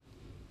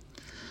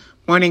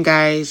Morning,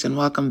 guys, and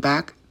welcome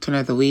back to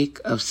another week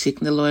of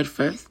Seeking the Lord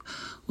First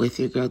with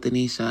your girl,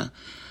 Denisha.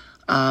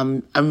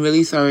 I'm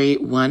really sorry,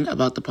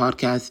 about the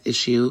podcast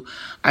issue.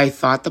 I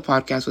thought the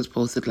podcast was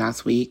posted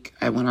last week.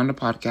 I went on the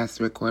podcast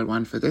to record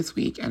one for this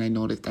week, and I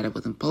noticed that it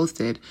wasn't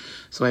posted,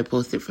 so I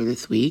posted for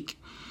this week.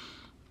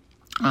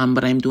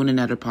 But I'm doing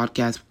another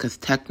podcast because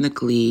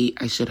technically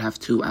I should have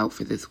 2 out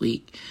for this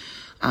week.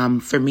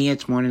 For me,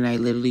 it's morning. I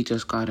literally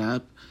just got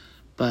up,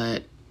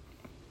 but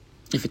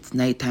if it's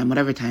nighttime,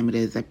 whatever time it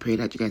is, I pray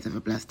that you guys have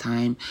a blessed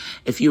time.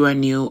 If you are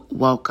new,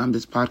 welcome.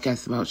 This podcast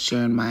is about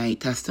sharing my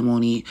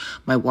testimony,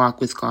 my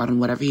walk with God, and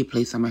whatever He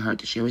placed on my heart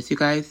to share with you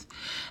guys.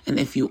 And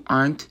if you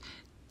aren't,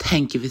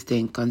 thank you for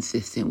staying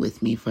consistent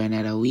with me for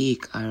another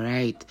week. All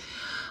right.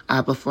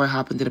 Before I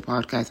hop into the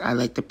podcast, I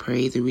like to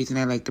pray. The reason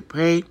I like to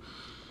pray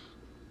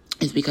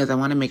is because I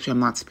want to make sure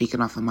I'm not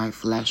speaking off of my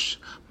flesh,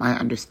 my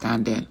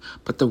understanding,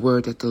 but the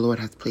word that the Lord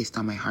has placed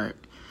on my heart.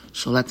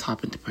 So let's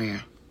hop into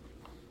prayer.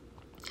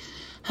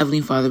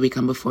 Heavenly Father, we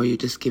come before you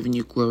just giving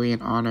you glory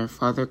and honor.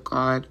 Father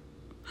God,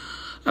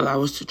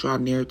 allow us to draw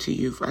near to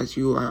you as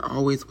you are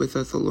always with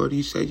us, O Lord.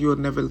 You said you will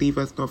never leave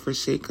us nor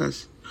forsake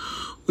us.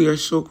 We are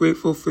so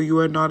grateful for you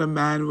are not a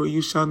man where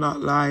you shall not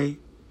lie.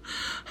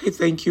 I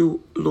thank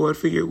you, Lord,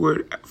 for your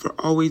word, for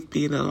always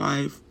being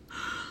alive.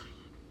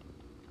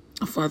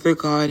 Father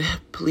God,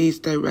 please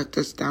direct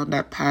us down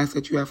that path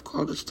that you have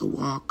called us to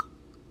walk.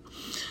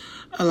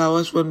 Allow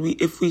us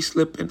if we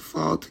slip and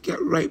fall, to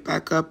get right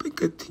back up and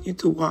continue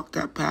to walk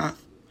that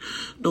path,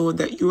 knowing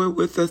that you are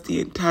with us the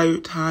entire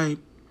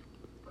time.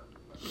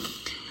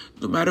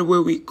 No matter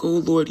where we go,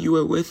 Lord, you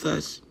are with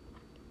us.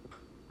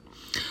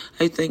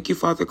 I thank you,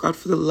 Father God,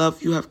 for the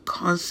love you have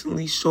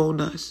constantly shown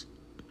us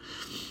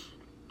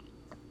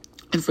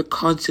and for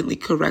constantly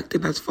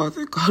correcting us,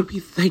 Father God.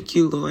 We thank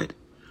you, Lord.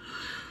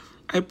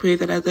 I pray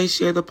that as I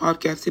share the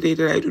podcast today,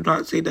 that I do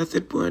not say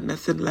nothing more and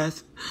nothing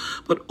less,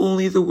 but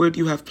only the word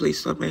you have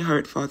placed on my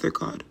heart, Father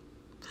God.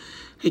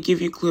 I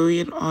give you glory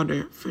and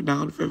honor for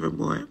now and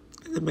forevermore.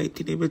 In the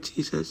mighty name of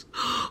Jesus.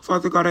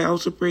 Father God, I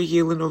also pray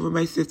healing over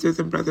my sisters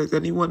and brothers,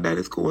 anyone that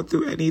is going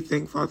through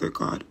anything, Father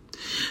God.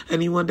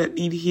 Anyone that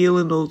need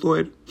healing, oh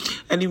Lord.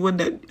 Anyone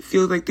that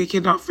feels like they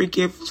cannot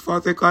forgive,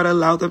 Father God,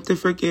 allow them to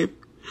forgive.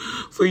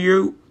 For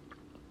you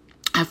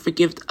have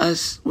forgiven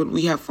us when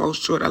we have fallen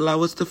short.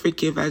 Allow us to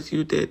forgive as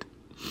you did.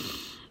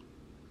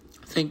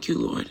 Thank you,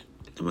 Lord.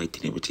 In the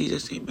mighty name of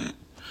Jesus, amen.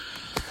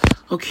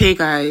 Okay,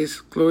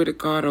 guys. Glory to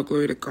God. Oh,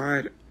 glory to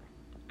God.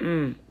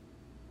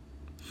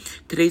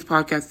 Today's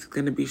podcast is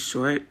going to be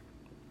short.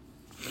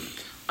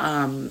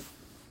 Sorry.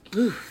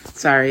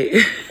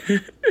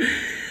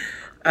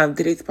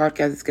 Today's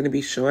podcast is going to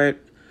be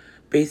short.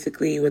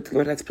 Basically, what the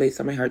Lord has placed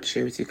on my heart to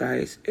share with you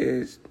guys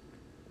is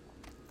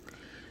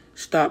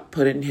stop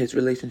putting His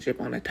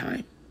relationship on a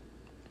time.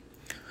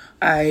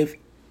 I've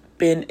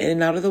been in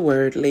and out of the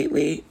Word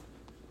lately,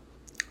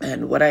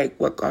 and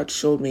what God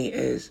showed me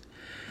is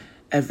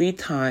every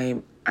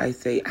time I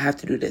say, I have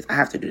to do this,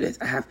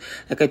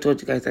 like I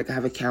told you guys, I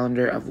have a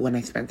calendar of when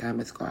I spend time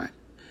with God.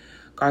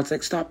 God's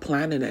like, stop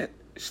planning it.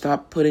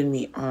 Stop putting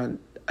me on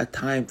a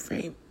time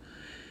frame.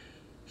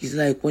 He's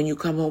like, when you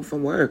come home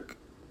from work,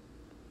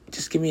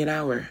 just give me an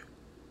hour.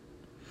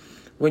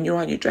 When you're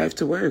on your drive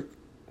to work,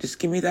 just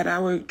give me that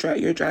hour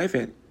you're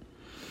driving.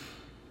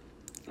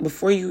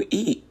 Before you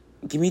eat,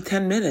 give me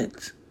 10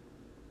 minutes.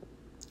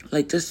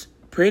 Like, just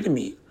pray to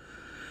me.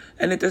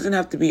 And it doesn't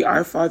have to be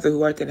our Father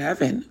who art in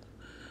heaven.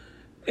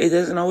 It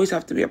doesn't always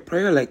have to be a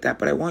prayer like that,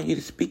 but I want you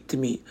to speak to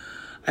me.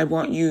 I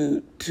want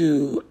you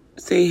to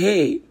say,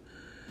 hey,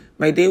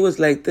 my day was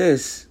like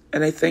this,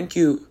 and I thank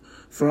you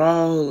for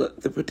all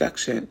the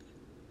protection.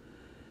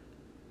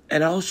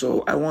 And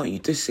also, I want you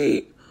to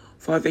say,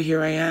 Father,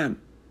 here I am.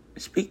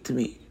 Speak to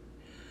me.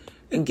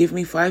 And give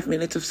me 5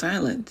 minutes of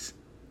silence.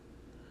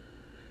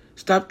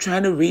 Stop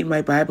trying to read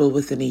my Bible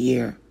within a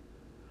year.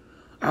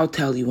 I'll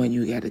tell you when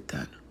you get it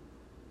done.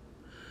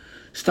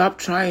 Stop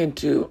trying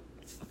to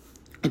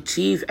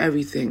achieve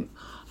everything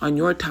on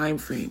your time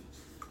frame.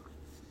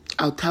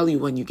 I'll tell you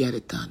when you get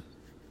it done.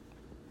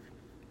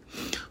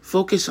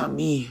 Focus on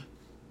me,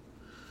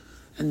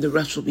 and the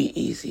rest will be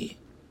easy.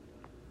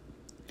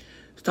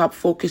 Stop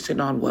focusing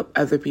on what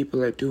other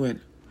people are doing,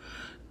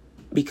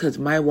 because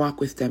my walk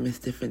with them is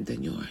different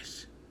than yours.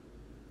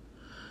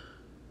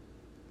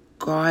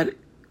 God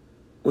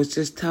was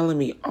just telling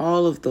me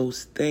all of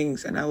those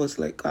things, and I was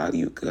like, God,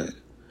 you good.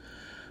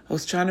 I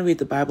was trying to read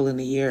the Bible in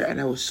a year,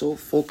 and I was so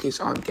focused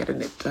on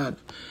getting it done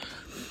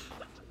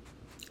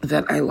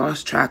that I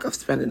lost track of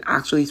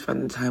actually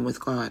spending time with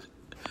God,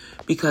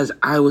 because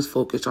I was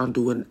focused on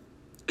doing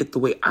it the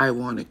way I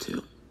wanted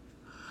to.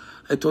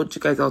 I told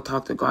you guys I'll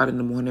talk to God in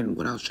the morning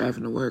when I was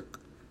driving to work.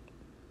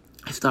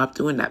 I stopped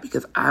doing that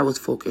because I was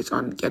focused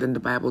on getting the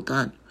Bible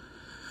done.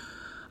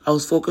 I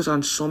was focused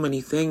on so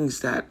many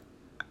things that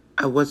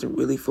I wasn't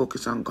really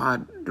focused on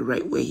God the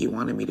right way He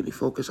wanted me to be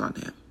focused on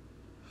Him.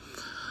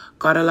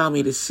 God allowed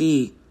me to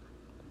see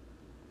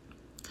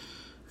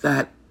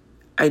that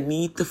I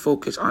need to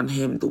focus on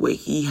Him the way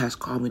He has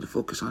called me to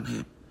focus on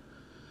Him.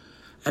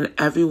 And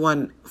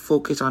everyone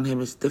focus on him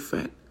is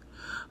different.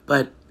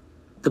 But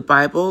the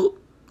Bible,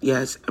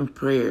 yes, and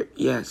prayer,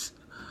 yes.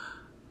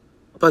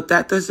 But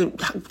that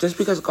doesn't, just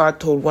because God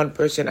told one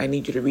person, I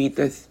need you to read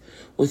this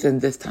within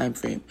this time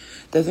frame,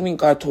 doesn't mean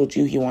God told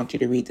you he wants you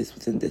to read this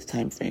within this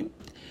time frame.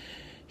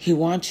 He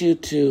wants you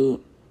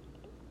to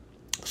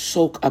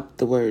soak up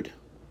the word.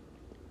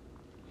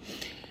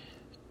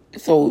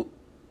 So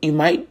you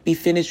might be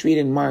finished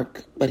reading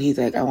Mark, but he's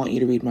like, I want you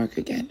to read Mark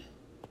again.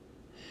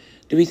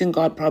 The reason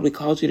God probably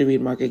calls you to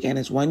read Mark again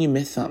is, one, you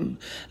missed something.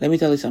 Let me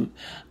tell you something.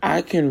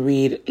 I can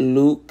read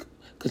Luke,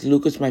 because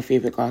Luke is my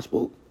favorite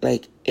gospel,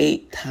 like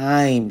 8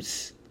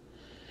 times.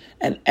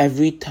 And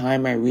every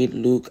time I read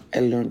Luke, I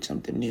learn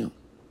something new.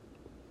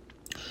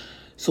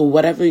 So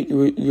whatever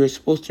you're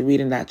supposed to read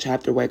in that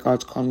chapter, why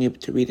God's calling you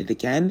to read it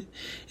again,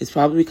 it's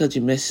probably because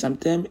you missed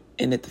something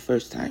in it the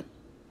first time.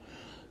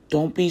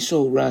 Don't be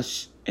so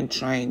rushed in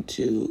trying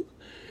to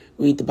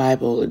read the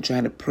Bible and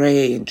trying to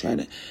pray and trying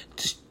to...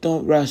 Just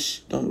don't rush.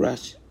 Don't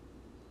rush.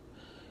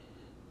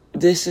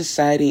 This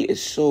society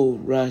is so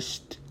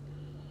rushed,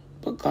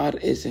 but God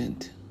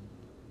isn't.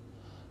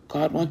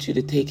 God wants you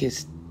to take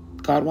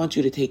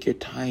your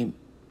time.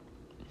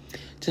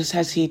 Just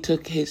as he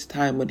took his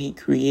time when he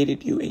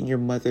created you in your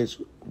mother's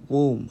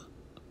womb.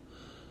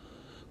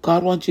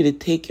 God wants you to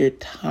take your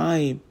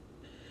time.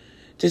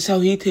 Just how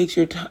he takes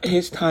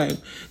his time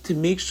to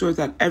make sure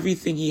that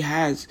everything he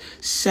has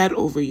said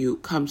over you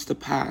comes to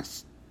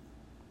pass.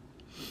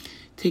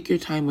 Take your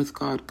time with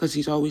God, because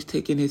he's always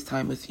taking his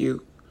time with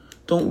you.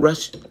 Don't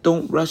rush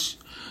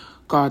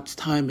God's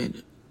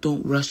timing.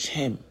 Don't rush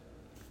him.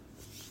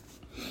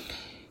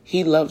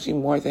 He loves you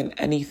more than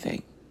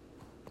anything.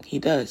 He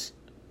does.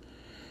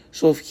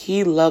 So if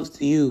he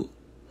loves you,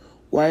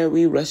 why are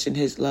we rushing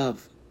his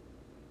love?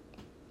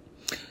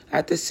 I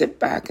have to sit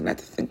back and I have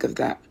to think of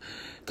that.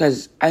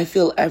 Because I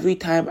feel every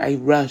time I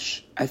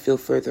rush, I feel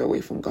further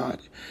away from God.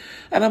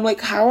 And I'm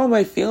like, how am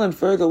I feeling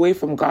further away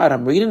from God?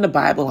 I'm reading the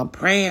Bible, I'm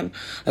praying.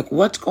 Like,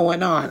 what's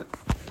going on?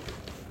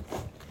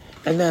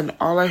 And then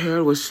all I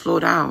heard was, slow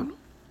down.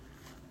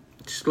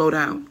 Slow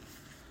down.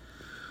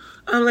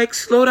 I'm like,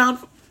 slow down?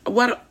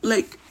 What?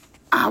 Like,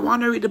 I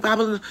want to read the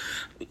Bible.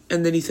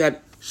 And then he said,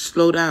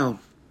 slow down.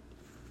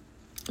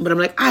 But I'm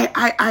like,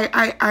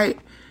 I.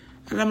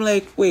 And I'm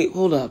like, wait,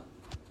 hold up.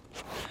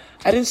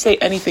 I didn't say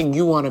anything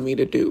you wanted me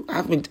to do.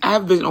 I've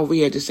been over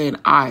here just saying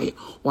I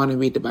want to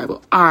read the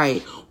Bible.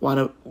 I.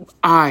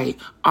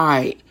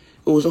 It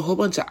was a whole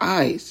bunch of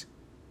I's.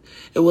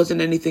 It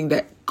wasn't anything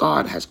that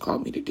God has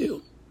called me to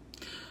do.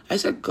 I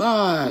said,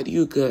 God,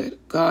 you good.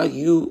 God,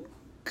 you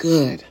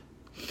good.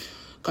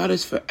 God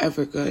is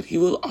forever good. He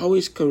will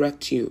always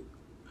correct you.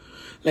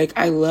 Like,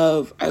 I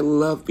love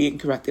being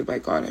corrected by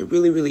God. I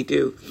really, really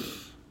do.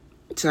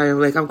 Sorry,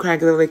 I'm crying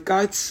because I'm like,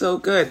 God's so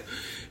good.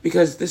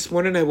 Because this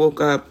morning I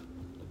woke up.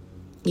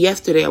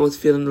 Yesterday I was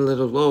feeling a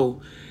little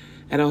low.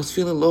 And I was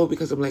feeling low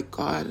because I'm like,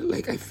 God,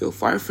 like, I feel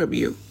far from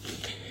you.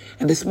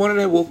 And this morning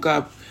I woke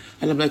up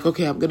and I'm like,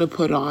 okay, I'm going to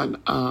put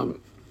on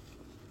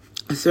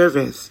a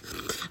service.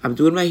 I'm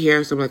doing my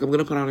hair, so I'm like, I'm going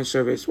to put on a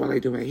service while I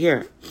do my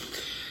hair.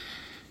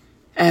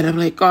 And I'm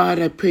like, God,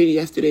 I prayed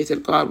yesterday. I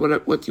said, God,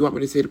 what do you want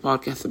me to say the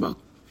podcast about?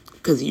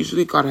 Because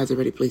usually God has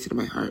already placed it in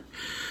my heart.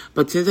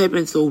 But since I've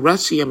been so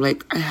rushy, I'm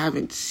like, I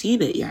haven't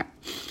seen it yet.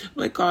 I'm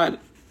like, God,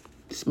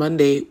 it's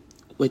Monday.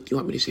 What do you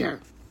want me to share?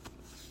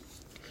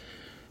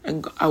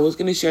 And I was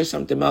going to share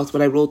something else,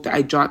 but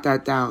I jot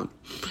that down.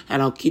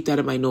 And I'll keep that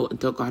in my note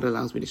until God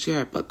allows me to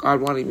share it. But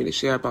God wanted me to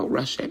share about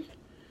rushing.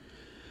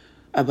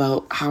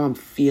 About how I'm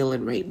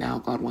feeling right now.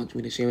 God wants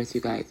me to share with you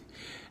guys.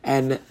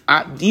 And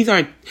these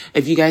aren't,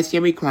 if you guys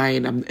hear me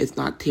crying, it's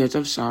not tears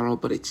of sorrow,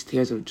 but it's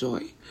tears of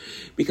joy.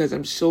 Because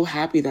I'm so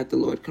happy that the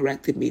Lord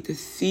corrected me to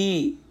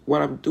see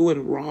what I'm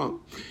doing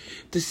wrong.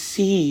 To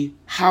see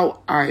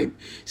how I'm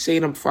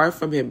saying I'm far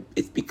from him.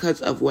 It's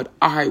because of what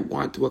I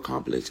want to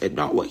accomplish and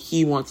not what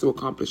he wants to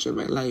accomplish in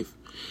my life.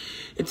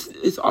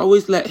 It's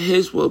always let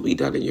his will be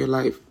done in your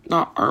life,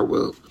 not our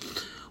will.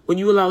 When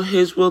you allow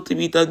his will to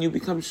be done, you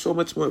become so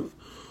much more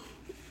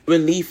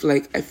relief.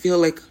 Like, I feel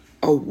like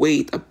a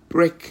weight, a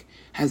brick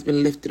has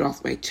been lifted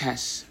off my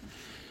chest.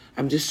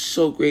 I'm just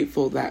so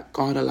grateful that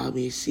God allowed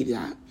me to see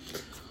that.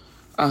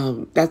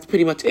 That's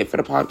pretty much it for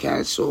the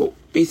podcast. So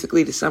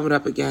basically, to sum it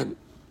up again,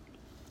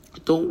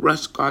 don't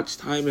rush God's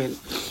timing.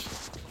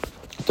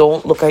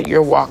 Don't look at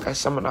your walk as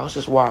someone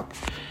else's walk.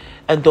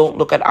 And don't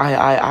look at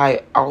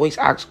I. Always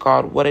ask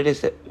God, what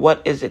is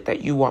it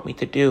that you want me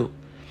to do?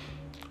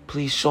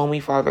 Please show me,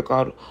 Father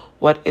God,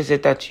 what is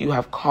it that you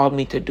have called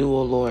me to do,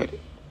 O Lord?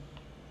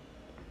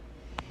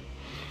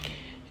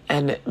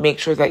 And make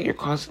sure that you're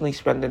constantly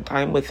spending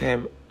time with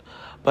him.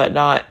 But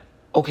not,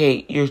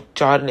 okay, you're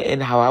jotting it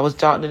in how I was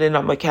jotting it in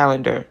on my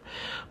calendar.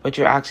 But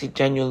you're actually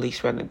genuinely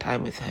spending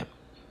time with him.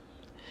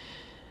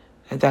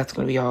 And that's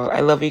going to be all. I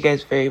love you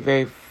guys very,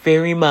 very,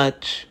 very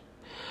much.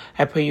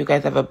 I pray you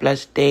guys have a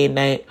blessed day,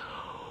 night,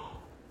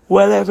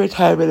 whatever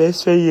time it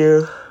is for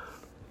you.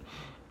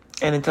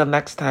 And until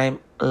next time,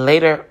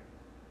 later.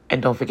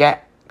 And don't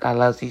forget, God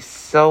loves you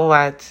so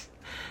much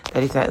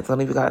that he sent his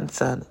only begotten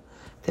Son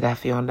to die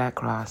for you on that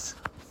cross.